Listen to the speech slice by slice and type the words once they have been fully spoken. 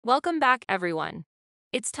Welcome back, everyone.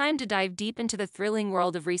 It's time to dive deep into the thrilling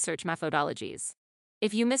world of research methodologies.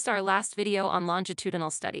 If you missed our last video on longitudinal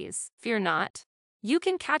studies, fear not. You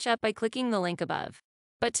can catch up by clicking the link above.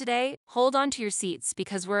 But today, hold on to your seats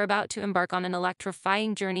because we're about to embark on an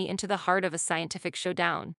electrifying journey into the heart of a scientific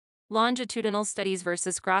showdown. Longitudinal studies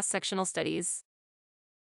versus cross-sectional studies.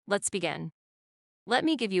 Let's begin. Let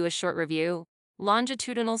me give you a short review.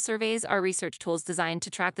 Longitudinal surveys are research tools designed to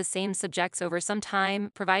track the same subjects over some time,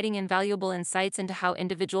 providing invaluable insights into how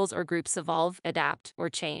individuals or groups evolve, adapt, or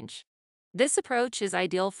change. This approach is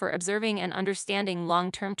ideal for observing and understanding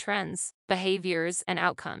long-term trends, behaviors, and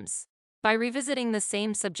outcomes. By revisiting the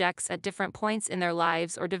same subjects at different points in their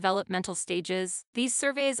lives or developmental stages, these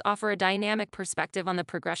surveys offer a dynamic perspective on the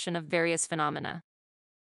progression of various phenomena.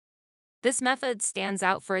 This method stands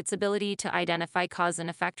out for its ability to identify cause and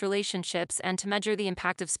effect relationships and to measure the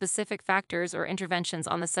impact of specific factors or interventions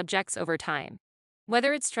on the subjects over time.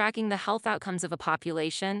 Whether it's tracking the health outcomes of a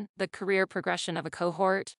population, the career progression of a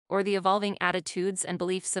cohort, or the evolving attitudes and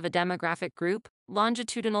beliefs of a demographic group,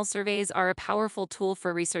 longitudinal surveys are a powerful tool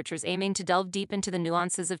for researchers aiming to delve deep into the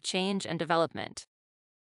nuances of change and development.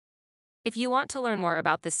 If you want to learn more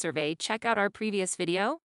about this survey, check out our previous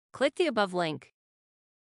video. Click the above link.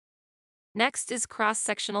 Next is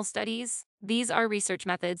cross-sectional studies. These are research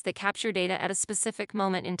methods that capture data at a specific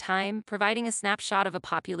moment in time, providing a snapshot of a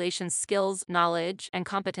population's skills, knowledge, and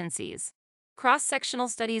competencies. Cross-sectional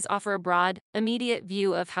studies offer a broad, immediate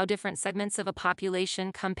view of how different segments of a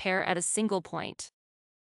population compare at a single point.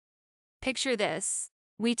 Picture this.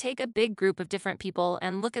 We take a big group of different people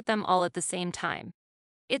and look at them all at the same time.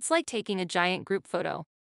 It's like taking a giant group photo.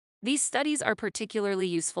 These studies are particularly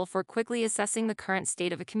useful for quickly assessing the current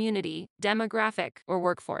state of a community, demographic, or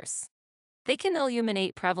workforce. They can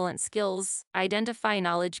illuminate prevalent skills, identify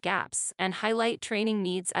knowledge gaps, and highlight training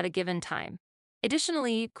needs at a given time.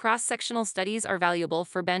 Additionally, cross-sectional studies are valuable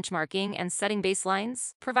for benchmarking and setting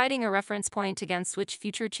baselines, providing a reference point against which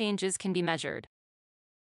future changes can be measured.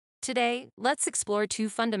 Today, let's explore two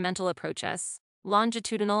fundamental approaches: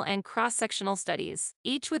 longitudinal and cross-sectional studies,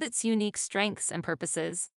 each with its unique strengths and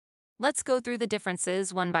purposes. Let's go through the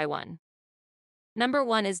differences one by one. Number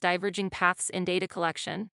 1 is diverging paths in data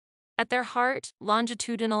collection. At their heart,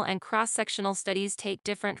 longitudinal and cross-sectional studies take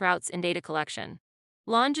different routes in data collection.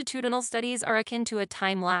 Longitudinal studies are akin to a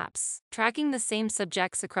time lapse, tracking the same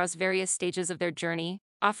subjects across various stages of their journey,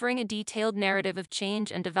 offering a detailed narrative of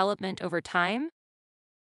change and development over time.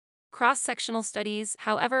 Cross-sectional studies,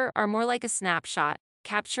 however, are more like a snapshot,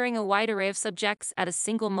 capturing a wide array of subjects at a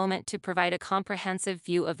single moment to provide a comprehensive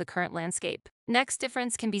view of the current landscape. Next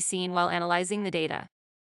difference can be seen while analyzing the data.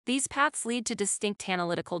 These paths lead to distinct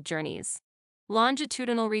analytical journeys.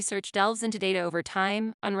 Longitudinal research delves into data over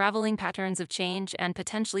time, unraveling patterns of change and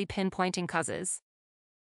potentially pinpointing causes.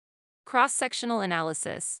 Cross-sectional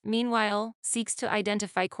analysis, meanwhile, seeks to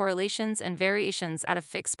identify correlations and variations at a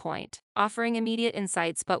fixed point, offering immediate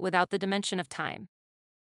insights but without the dimension of time.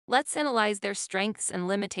 Let's analyze their strengths and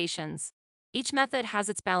limitations. Each method has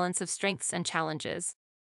its balance of strengths and challenges.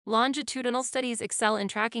 Longitudinal studies excel in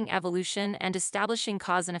tracking evolution and establishing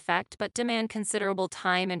cause and effect but demand considerable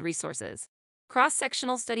time and resources.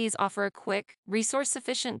 Cross-sectional studies offer a quick,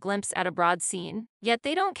 resource-sufficient glimpse at a broad scene, yet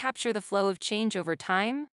they don't capture the flow of change over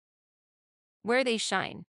time. Where they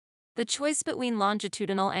shine. The choice between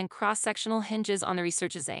longitudinal and cross-sectional hinges on the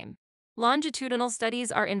researcher's aim. Longitudinal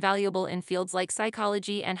studies are invaluable in fields like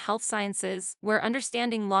psychology and health sciences, where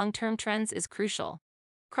understanding long-term trends is crucial.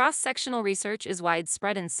 Cross-sectional research is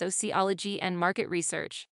widespread in sociology and market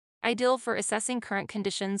research, ideal for assessing current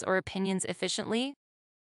conditions or opinions efficiently.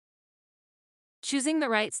 Choosing the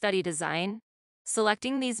right study design.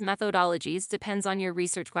 Selecting these methodologies depends on your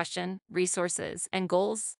research question, resources, and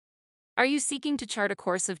goals. Are you seeking to chart a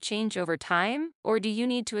course of change over time, or do you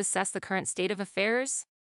need to assess the current state of affairs?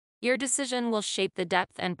 Your decision will shape the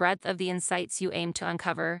depth and breadth of the insights you aim to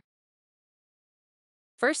uncover.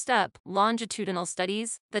 First up, longitudinal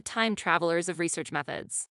studies, the time travelers of research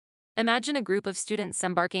methods. Imagine a group of students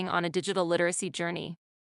embarking on a digital literacy journey.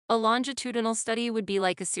 A longitudinal study would be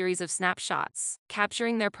like a series of snapshots,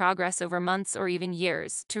 capturing their progress over months or even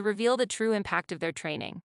years to reveal the true impact of their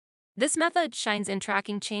training. This method shines in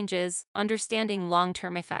tracking changes, understanding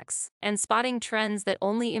long-term effects, and spotting trends that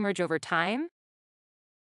only emerge over time.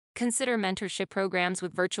 Consider mentorship programs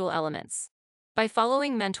with virtual elements. By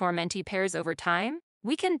following mentor-mentee pairs over time,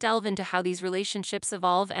 we can delve into how these relationships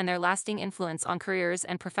evolve and their lasting influence on careers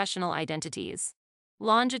and professional identities.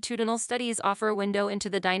 Longitudinal studies offer a window into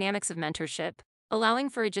the dynamics of mentorship, allowing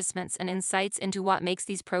for adjustments and insights into what makes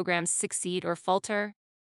these programs succeed or falter.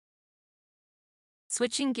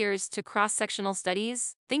 Switching gears to cross-sectional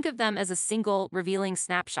studies, think of them as a single, revealing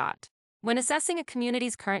snapshot. When assessing a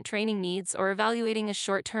community's current training needs or evaluating a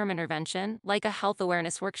short-term intervention, like a health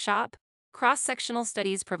awareness workshop, cross-sectional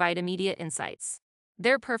studies provide immediate insights.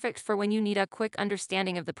 They're perfect for when you need a quick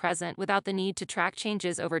understanding of the present without the need to track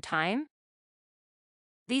changes over time.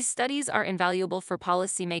 These studies are invaluable for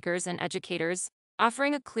policymakers and educators,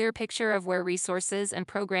 offering a clear picture of where resources and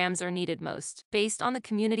programs are needed most, based on the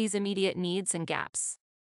community's immediate needs and gaps.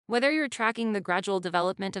 Whether you're tracking the gradual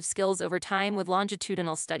development of skills over time with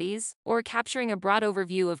longitudinal studies, or capturing a broad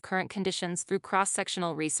overview of current conditions through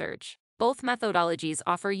cross-sectional research, both methodologies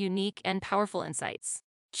offer unique and powerful insights.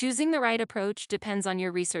 Choosing the right approach depends on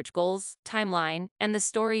your research goals, timeline, and the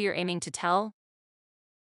story you're aiming to tell.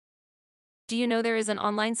 Do you know there is an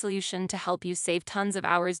online solution to help you save tons of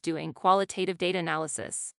hours doing qualitative data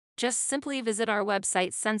analysis? Just simply visit our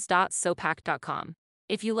website sense.sopac.com.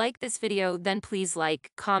 If you like this video, then please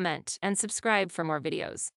like, comment, and subscribe for more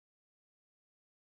videos.